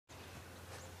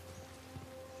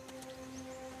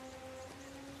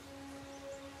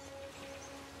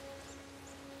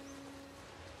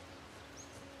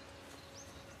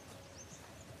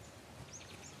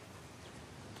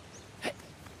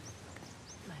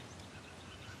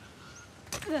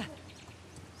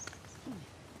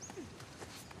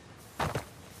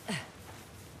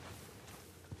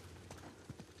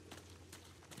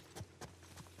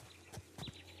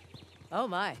Oh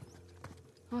my.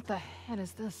 What the hell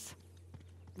is this?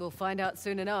 We'll find out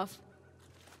soon enough.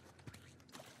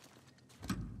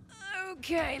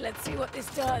 Okay, let's see what this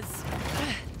does.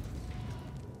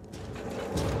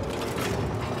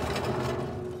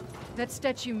 That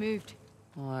statue moved.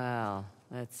 Well,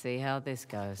 let's see how this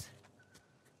goes.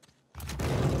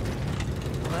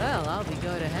 Well, I'll be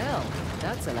go to hell.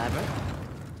 That's elaborate.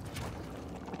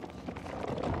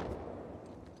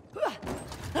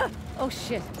 Oh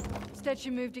shit.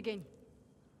 Statue moved again.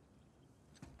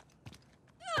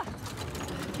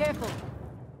 Careful.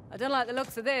 I don't like the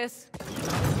looks of this.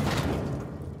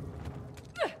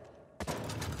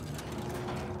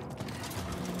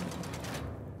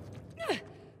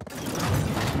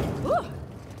 Ooh,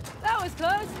 that was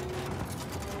close.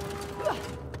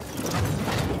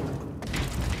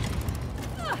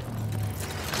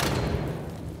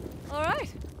 All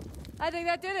right. I think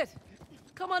that did it.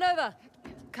 Come on over.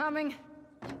 Coming.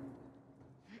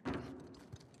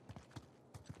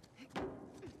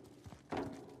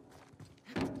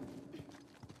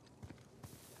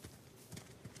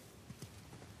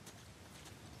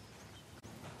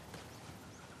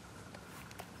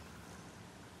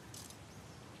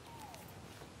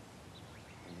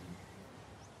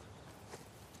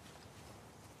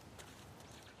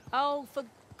 Oh, for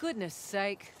goodness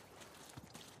sake.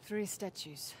 3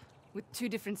 statues, with 2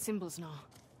 different symbols now.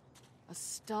 A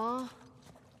star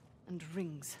and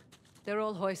rings. They're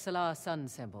all Hoysala sun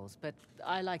symbols, but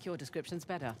I like your descriptions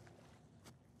better.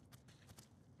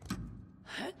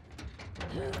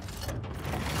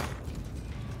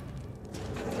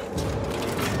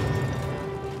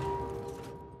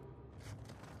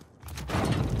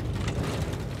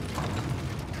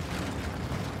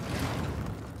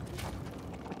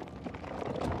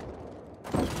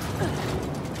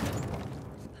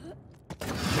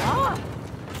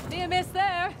 Near miss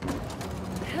there.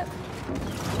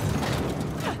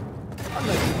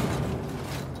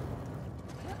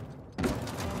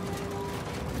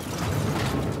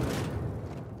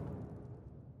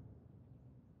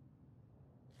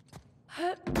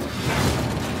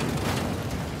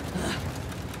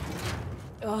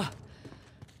 Oh,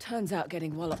 turns out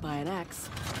getting walloped by an axe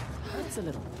hurts a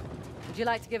little. Would you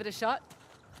like to give it a shot?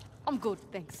 I'm good,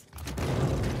 thanks.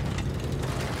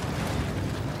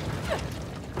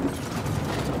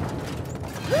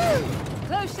 Woo!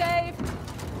 Close shave!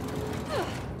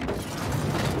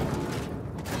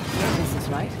 This is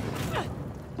right.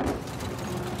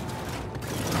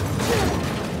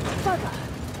 Bugger!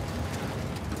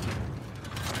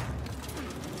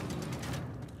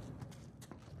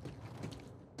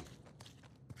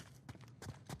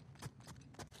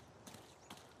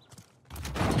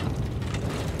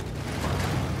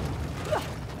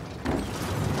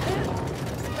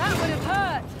 That would have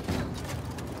hurt!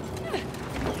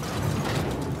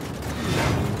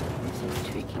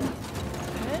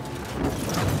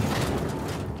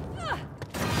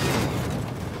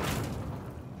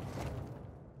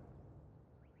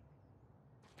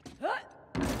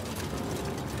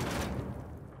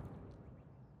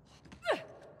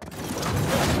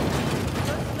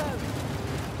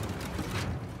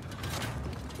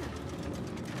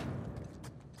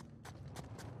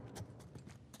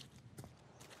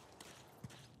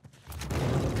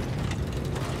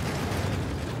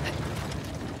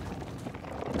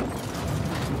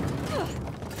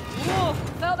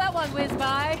 Felt that one whiz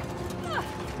by.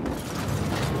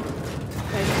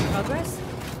 Making progress?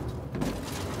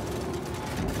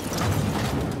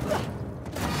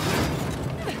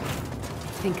 I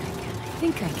think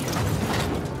I can.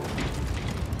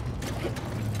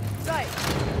 Right,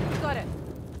 got it.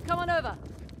 Come on over.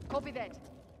 Copy that.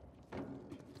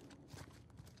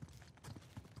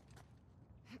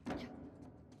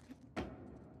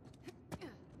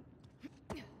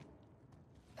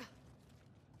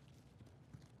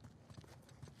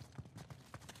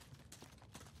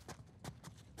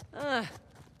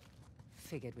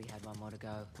 Figured we had one more to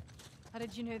go. How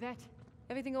did you know that?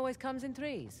 Everything always comes in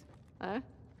 3s. Oh?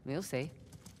 We'll see.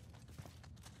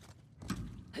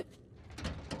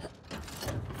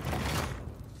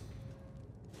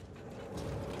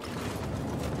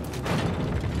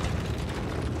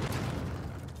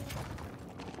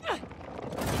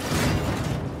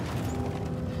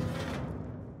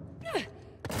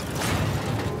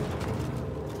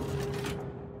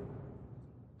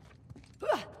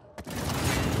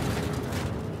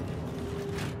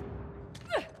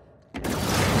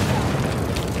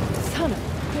 Son of a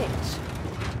bitch.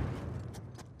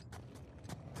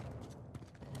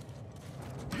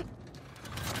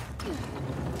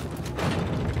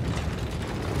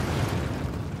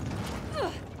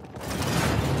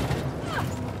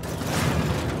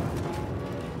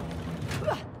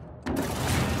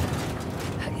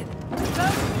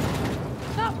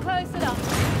 Not close enough.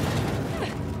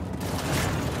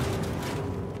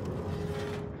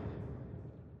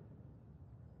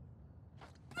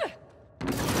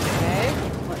 Okay,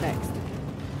 what next?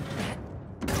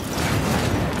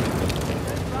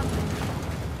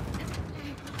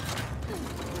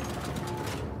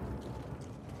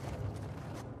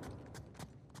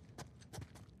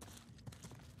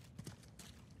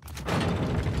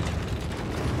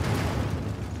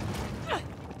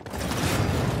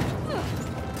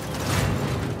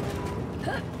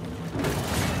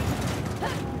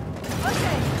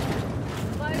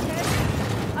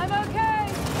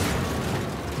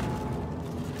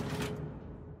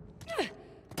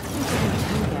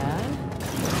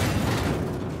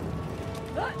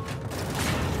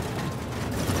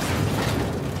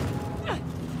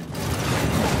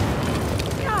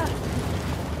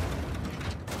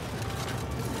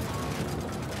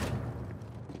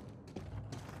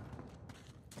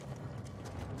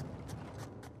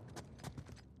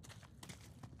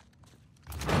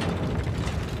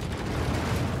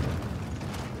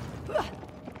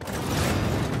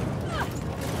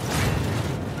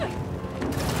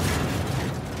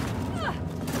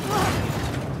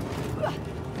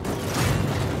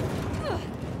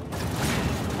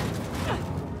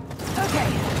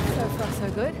 So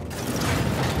good.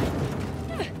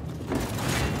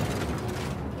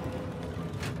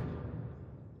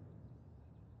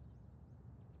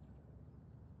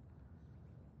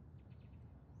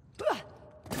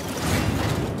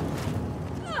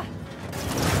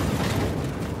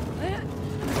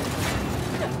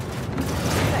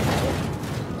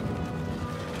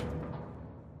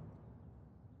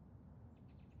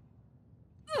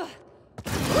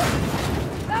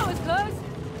 That was close.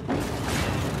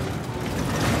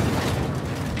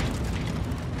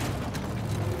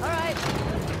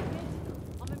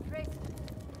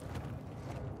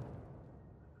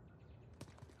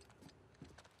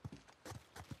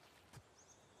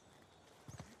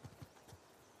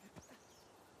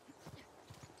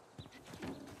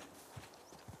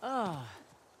 Oh,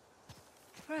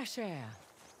 fresh air.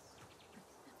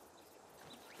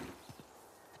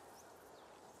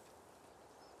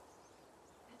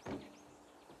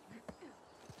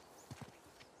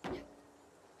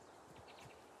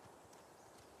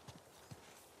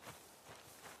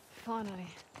 Finally.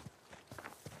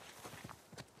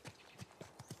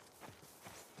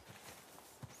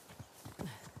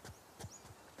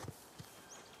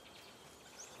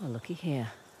 Well, looky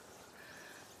here.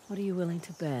 What are you willing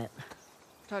to bet?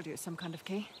 Told you it's some kind of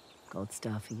key. Gold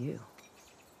star for you.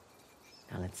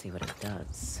 Now let's see what it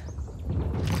does.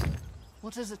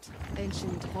 What is it?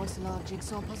 Ancient Hoysala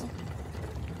jigsaw puzzle?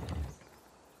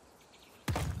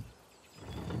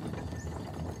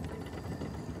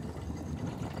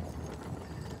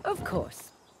 Of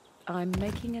course. I'm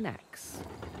making an axe.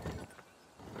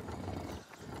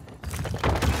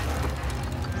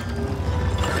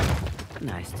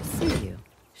 Nice to see you,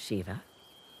 Shiva.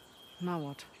 Now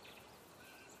what?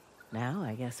 Now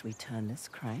I guess we turn this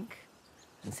crank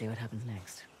and see what happens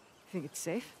next. Think it's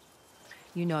safe?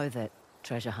 You know that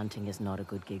treasure hunting is not a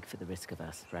good gig for the risk of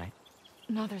us, right?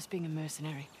 Neither is being a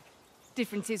mercenary.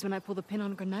 Difference is when I pull the pin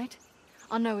on a grenade,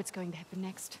 I know what's going to happen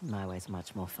next. My way's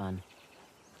much more fun.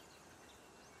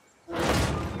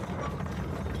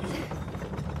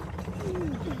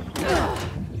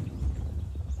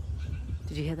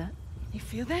 Did you hear that? You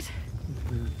feel that?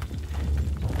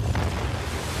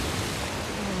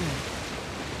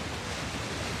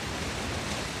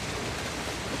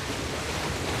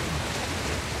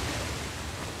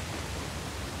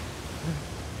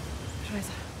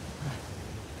 Teresa,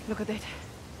 look at that.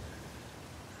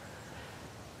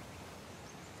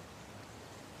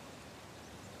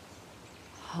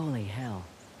 Holy hell.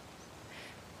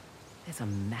 There's a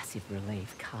massive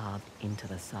relief carved into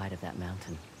the side of that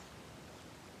mountain.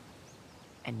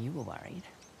 And you were worried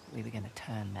we were going to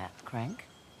turn that crank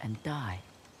and die.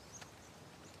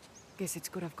 Guess it's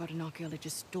good I've got an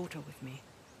archaeologist's daughter with me.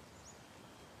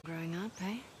 Growing up,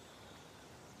 eh?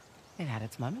 It had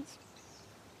its moments.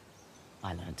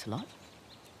 I learnt a lot.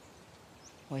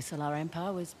 Hoysala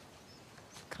Empire was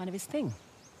kind of his thing.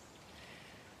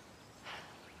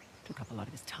 Took up a lot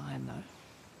of his time, though.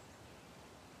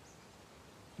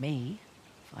 Me,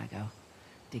 if I go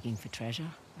digging for treasure,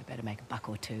 I better make a buck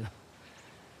or two.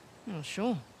 Oh,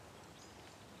 sure.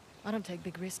 I don't take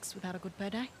big risks without a good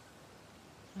payday.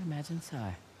 I imagine so.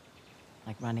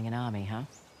 Like running an army, huh?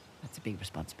 That's a big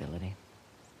responsibility.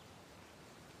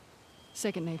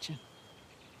 Second nature.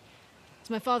 It's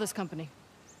my father's company.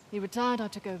 He retired, I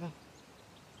took over.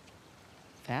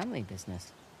 family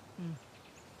business.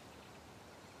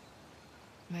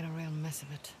 Made a real mess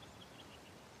of it.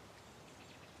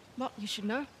 Well, you should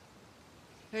know.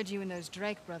 Heard you and those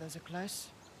Drake brothers are close.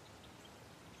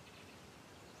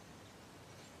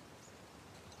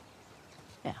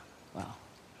 Yeah, well,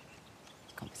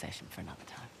 conversation for another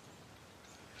time.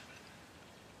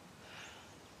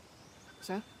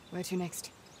 So, where to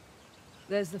next?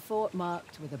 There's the fort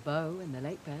marked with a bow in the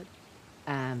lake bed,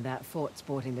 and that fort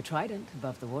sporting the trident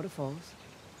above the waterfalls.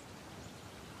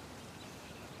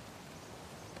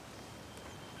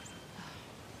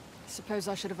 Suppose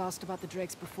I should have asked about the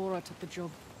Drakes before I took the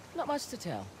job. Not much to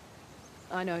tell.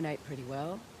 I know Nate pretty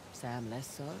well, Sam less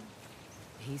so.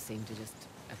 He seemed to just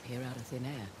appear out of thin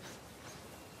air.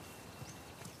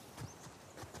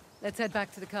 Let's head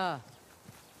back to the car.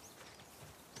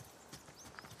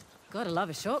 Gotta love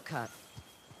a shortcut.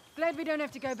 Glad we don't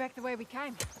have to go back the way we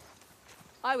came.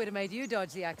 I would have made you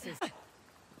dodge the axes.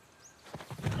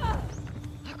 Oh,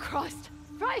 Christ!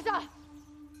 Fraser!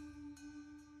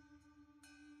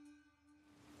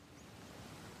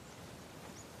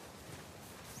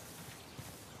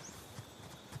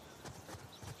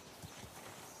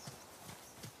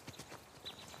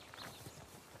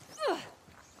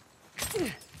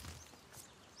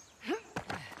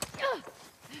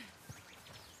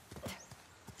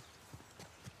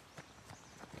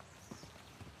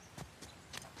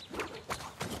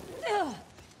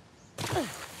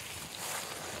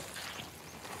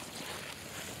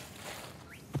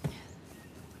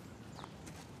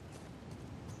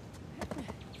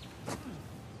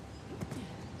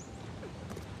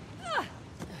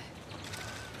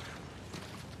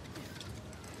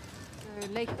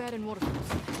 Lake bed and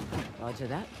waterfalls. Roger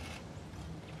that.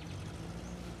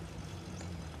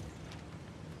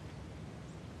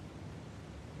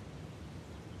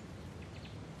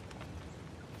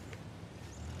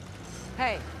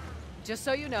 Hey, just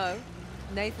so you know,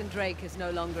 Nathan Drake is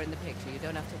no longer in the picture. You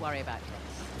don't have to worry about him.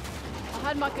 I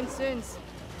had my concerns.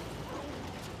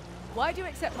 Why do you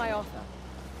accept my offer?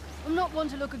 I'm not one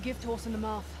to look a gift horse in the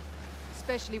mouth.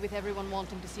 Especially with everyone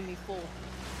wanting to see me fall.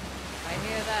 I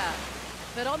hear that.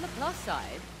 But on the plus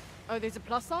side... Oh, there's a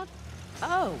plus side?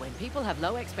 Oh, when people have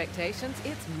low expectations,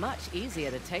 it's much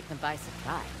easier to take them by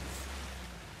surprise.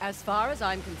 As far as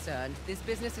I'm concerned, this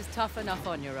business is tough enough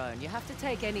on your own. You have to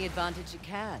take any advantage you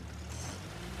can.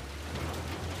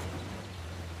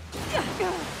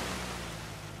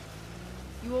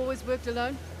 You always worked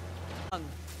alone?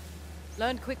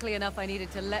 Learned quickly enough I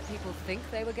needed to let people think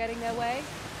they were getting their way,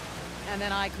 and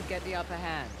then I could get the upper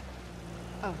hand.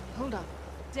 Oh, hold up.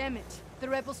 Damn it. The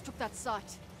rebels took that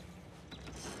site.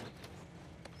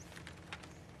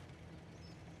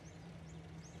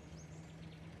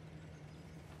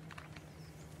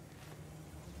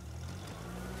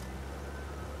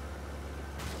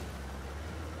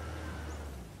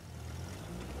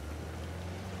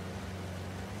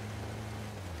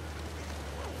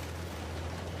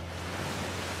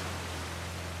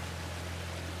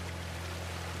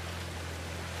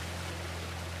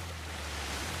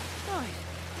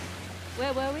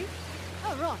 Where were we?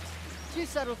 Oh, right. Too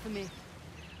subtle for me.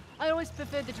 I always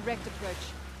preferred the direct approach.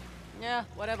 Yeah,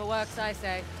 whatever works, I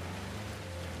say.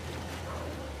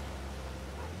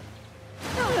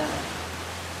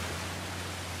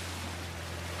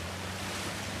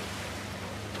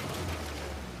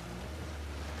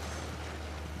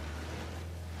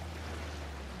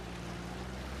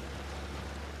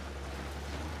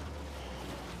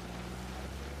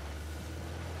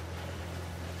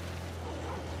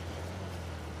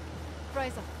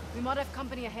 Fraser, we might have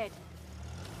company ahead.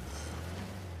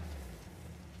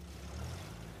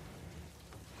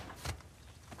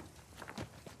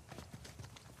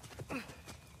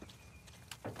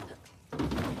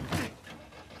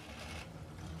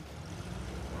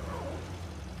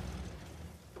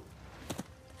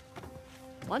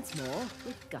 Once more,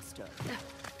 with gusto.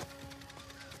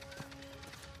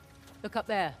 Look up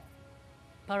there.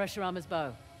 Parashurama's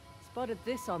bow. Spotted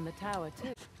this on the tower,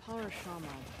 too.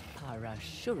 Parashurama.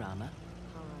 Parashurama?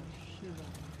 Parashurama.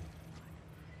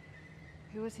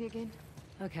 Who was he again?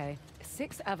 Okay.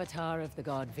 Sixth avatar of the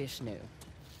god Vishnu.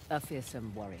 A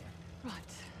fearsome warrior. Right.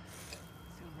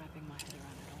 Still wrapping my head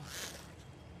around it all.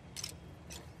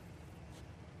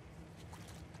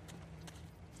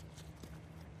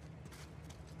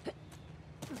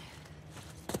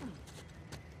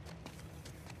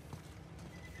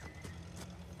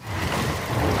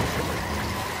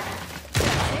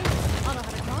 I know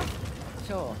how to drive.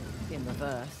 Sure, in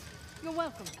reverse. You're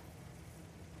welcome.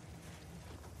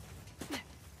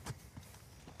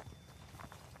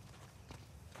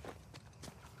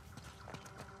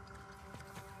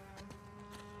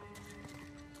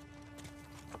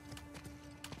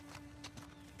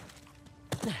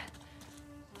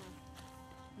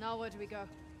 Now where do we go?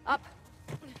 Up.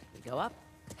 We go up.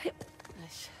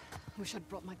 Ish. Wish I'd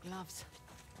brought my gloves.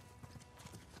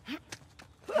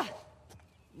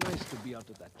 Nice to be out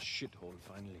of that shithole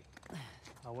finally.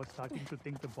 I was starting to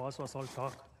think the boss was all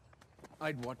talk.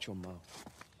 I'd watch your mouth.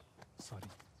 Sorry.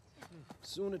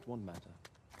 Soon it won't matter.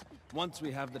 Once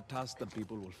we have the task, the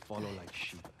people will follow like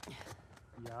sheep.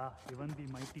 Yeah, even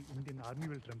the mighty Indian army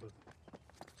will tremble.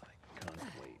 I can't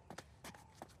wait.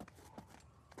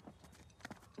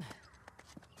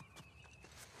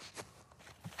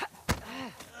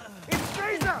 It's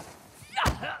Fraser!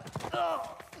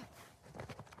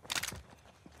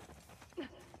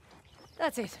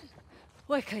 That's it.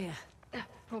 We're clear.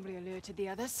 Probably alerted the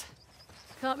others.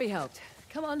 Can't be helped.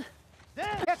 Come on.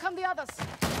 Here come the others!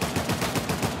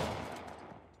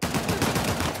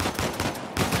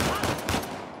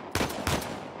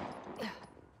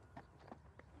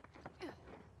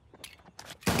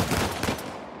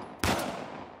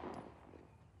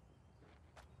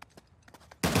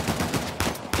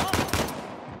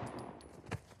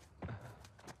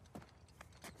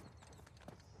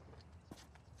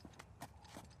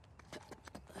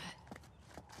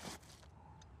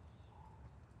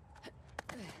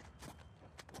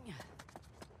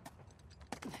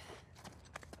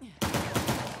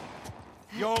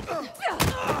 Yo!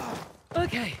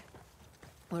 Okay.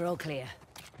 We're all clear.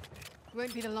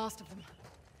 Won't be the last of them.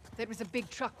 There was a big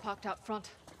truck parked out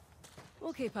front.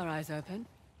 We'll keep our eyes open.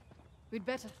 We'd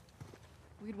better.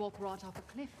 We'd walk right off a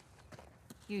cliff.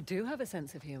 You do have a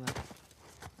sense of humor.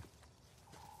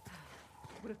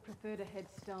 Would have preferred a head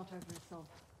start over assault.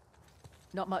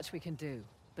 Not much we can do.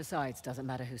 Besides, doesn't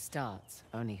matter who starts,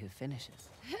 only who finishes.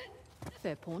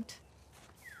 Fair point.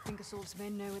 Think Assault's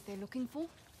men know what they're looking for?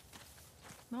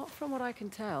 Not from what I can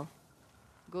tell.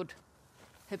 Good.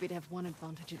 Happy to have one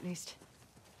advantage at least.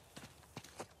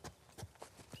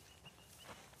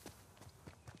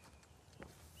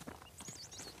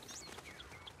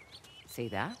 See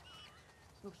that?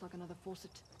 Looks like another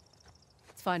faucet.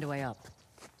 Let's find a way up.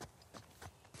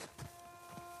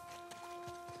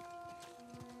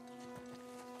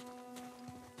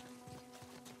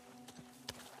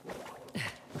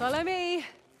 Follow me!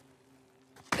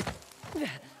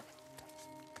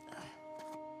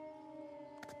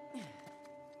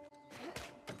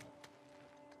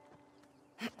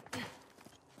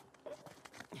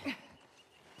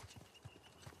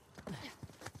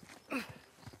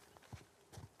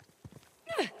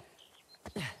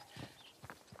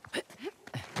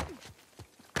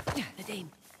 Nadim,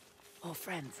 more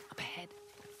friends up ahead.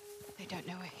 They don't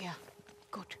know we're here.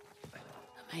 Good.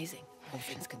 Amazing, all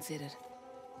things considered.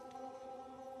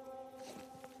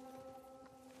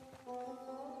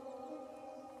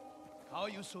 How are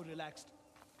you so relaxed?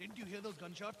 Didn't you hear those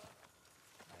gunshots?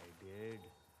 I did.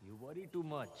 You worry too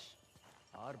much.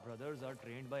 Our brothers are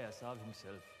trained by Asab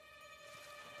himself.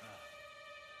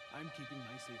 I'm keeping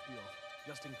my safety off,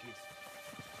 just in case.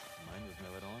 Mine was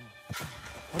never on.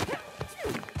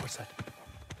 What's that?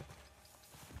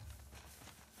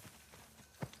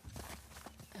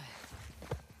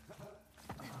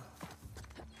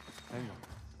 Hang on.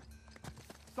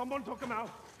 Someone took him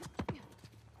out.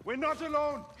 We're not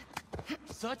alone.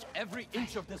 Search every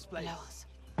inch of this place. Below us.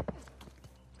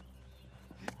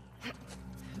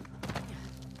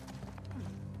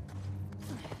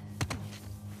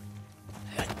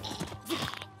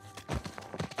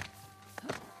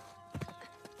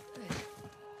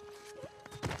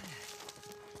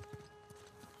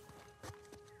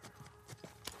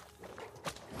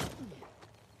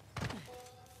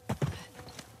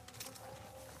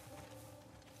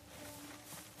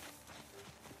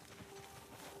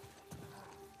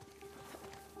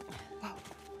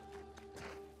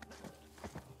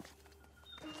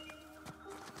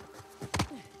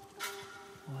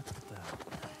 What the?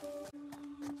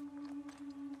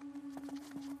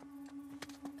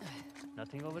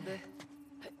 Nothing over there?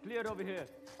 Clear over here.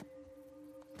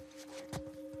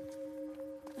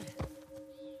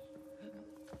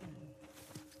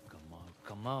 Come out,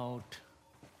 come out.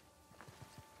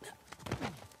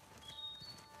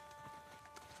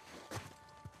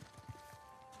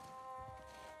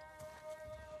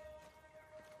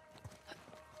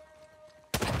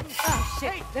 Ah,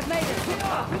 shit! They've made it!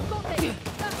 We've got them!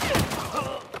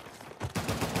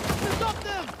 Stop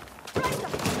them!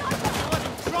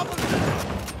 Trouble!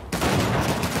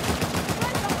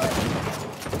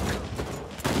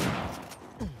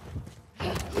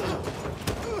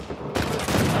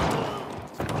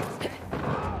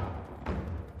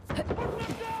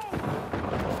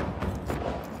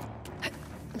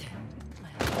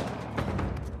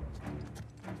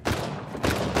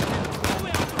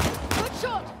 Good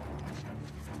shot!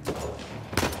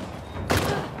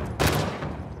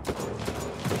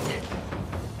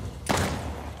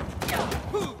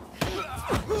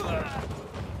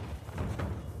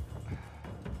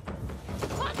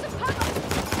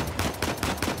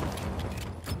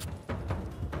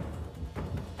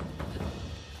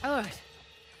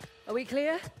 Are we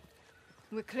clear?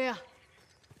 We're clear.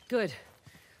 Good.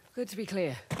 Good to be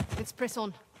clear. Let's press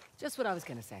on. Just what I was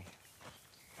gonna say.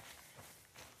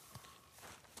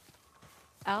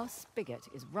 Our spigot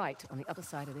is right on the other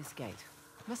side of this gate.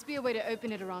 Must be a way to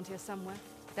open it around here somewhere.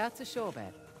 That's a sure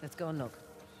bet. Let's go and look.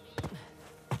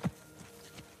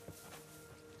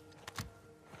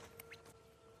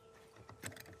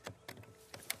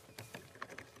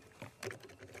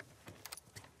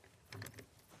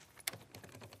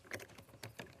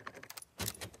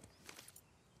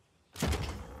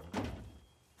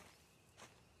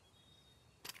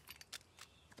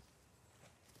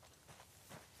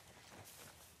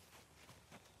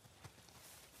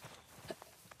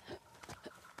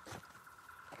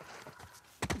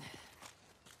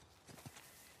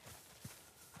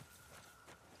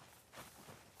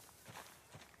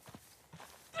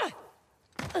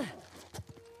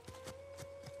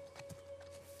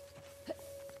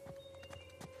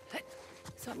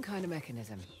 Some kind of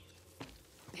mechanism.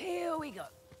 Here we go.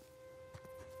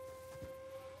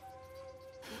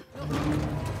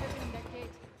 Opening that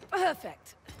gate.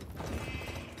 Perfect.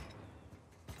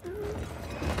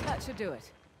 That should do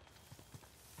it.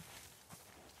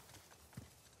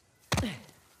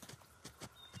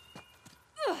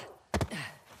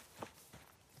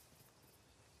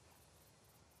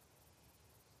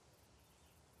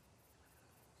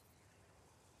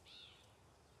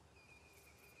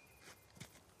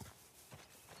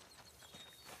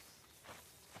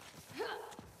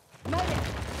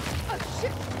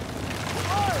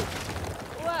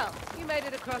 Made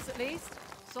it across at least.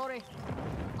 Sorry.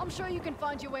 I'm sure you can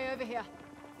find your way over here.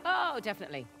 Oh,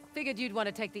 definitely. Figured you'd want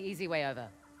to take the easy way over.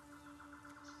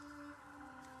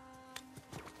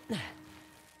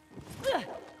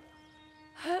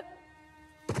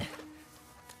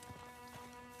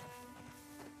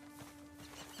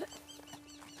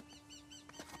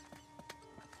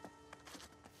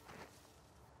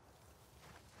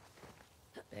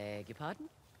 Beg your pardon?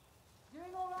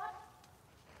 Doing all right?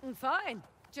 I'm fine.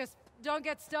 Just don't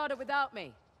get started without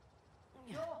me.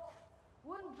 Sure.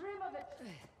 Wouldn't dream of it.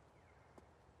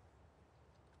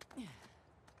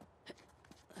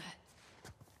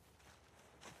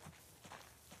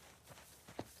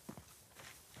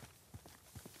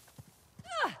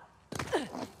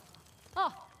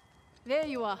 Oh, there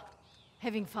you are.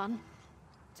 Having fun?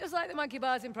 Just like the monkey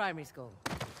bars in primary school.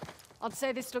 I'd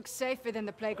say this looks safer than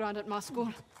the playground at my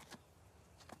school.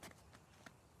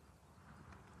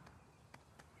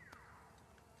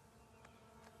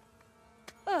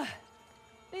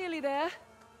 Nearly there.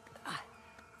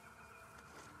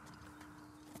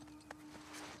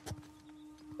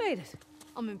 Made it.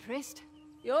 I'm impressed.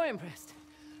 You're impressed.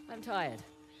 I'm tired.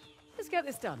 Let's get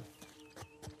this done.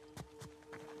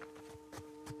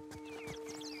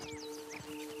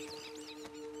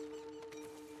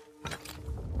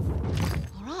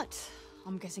 All right.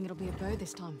 I'm guessing it'll be a bow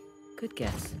this time. Good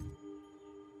guess.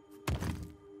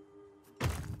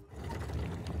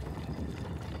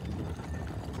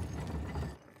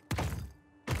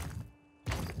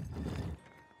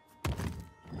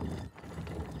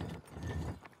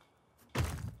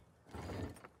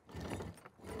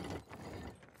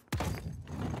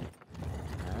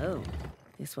 Oh,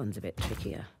 this one's a bit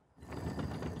trickier.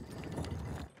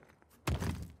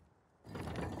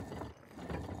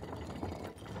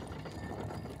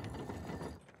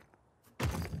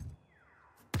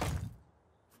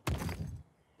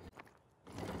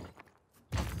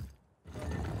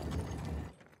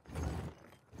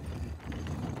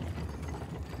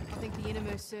 I think the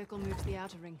innermost circle moves the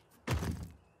outer ring.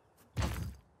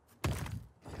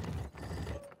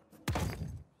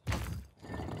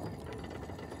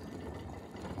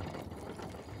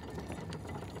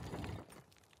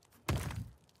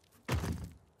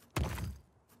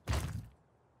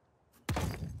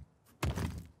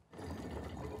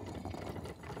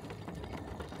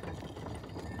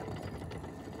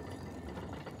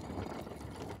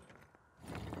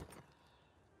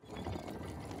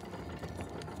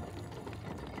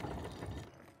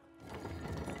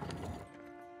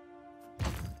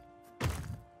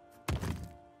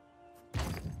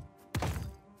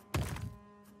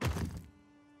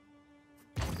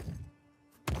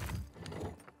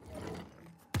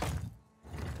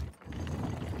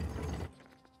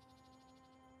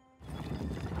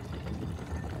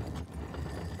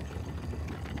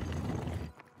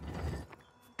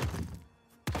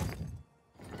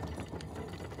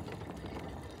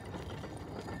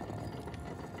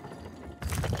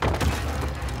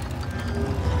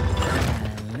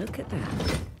 Look at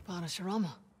that. Parashurama.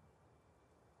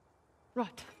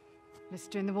 Right. Let's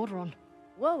turn the water on.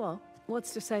 Whoa, whoa.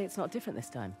 What's to say it's not different this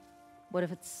time? What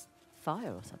if it's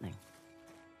fire or something.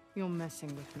 You're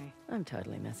messing with me. I'm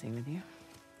totally messing with you.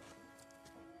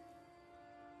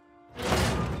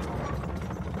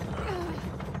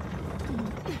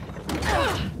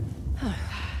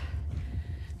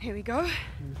 Here we go.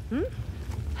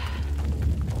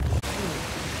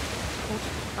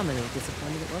 I'm a little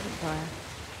disappointed it wasn't fire.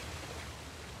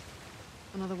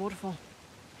 Another waterfall.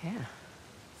 Yeah.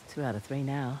 It's 2 out of 3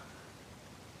 now.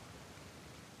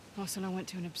 Ursula went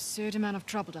to an absurd amount of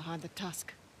trouble to hide the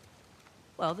tusk.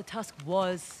 Well, the tusk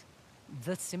was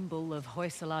the symbol of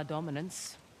Hoysala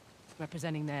dominance,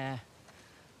 representing their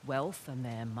wealth and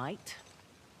their might.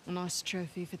 A nice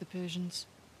trophy for the Persians.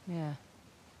 Yeah.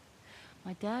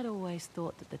 My dad always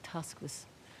thought that the tusk was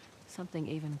something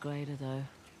even greater, though.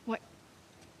 What?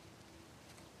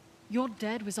 Your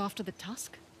dad was after the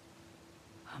tusk?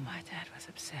 Oh, my dad was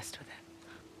obsessed with it.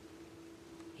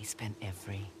 He spent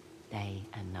every day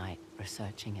and night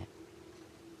researching it.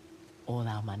 All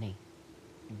our money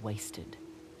wasted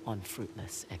on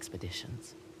fruitless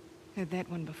expeditions. Heard that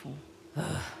one before.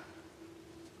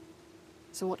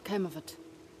 So what came of it?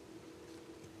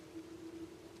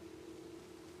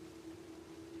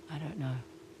 I don't know.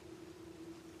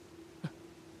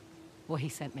 Well, he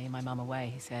sent me and my mum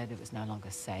away. He said it was no longer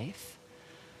safe.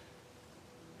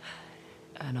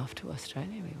 And off to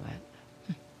Australia we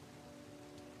went.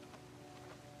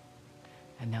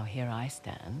 And now here I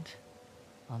stand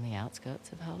on the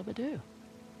outskirts of Hullabaloo.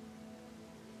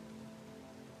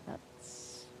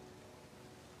 That's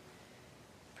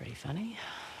pretty funny.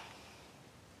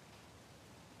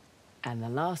 And the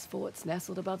last fort's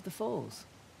nestled above the falls.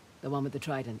 The one with the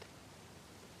trident.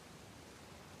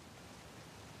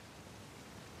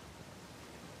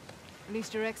 At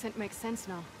least your accent makes sense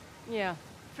now. Yeah,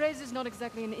 Fraser's not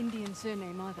exactly an Indian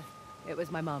surname either. it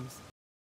was my mum's.